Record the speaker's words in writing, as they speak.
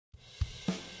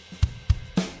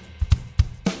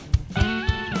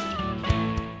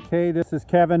Hey, this is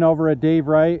Kevin over at Dave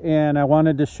Wright, and I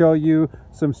wanted to show you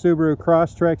some Subaru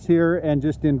Crosstreks here and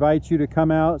just invite you to come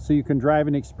out so you can drive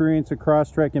and experience a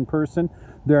Crosstrek in person.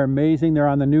 They're amazing. They're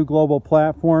on the new global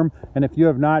platform, and if you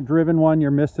have not driven one,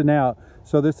 you're missing out.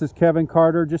 So this is Kevin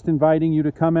Carter, just inviting you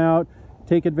to come out,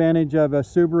 take advantage of a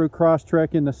Subaru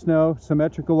Crosstrek in the snow,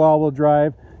 symmetrical all-wheel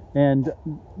drive, and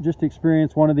just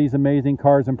experience one of these amazing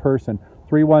cars in person.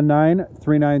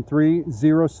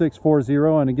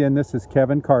 319-393-0640, and again, this is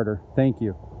Kevin Carter. Thank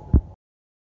you.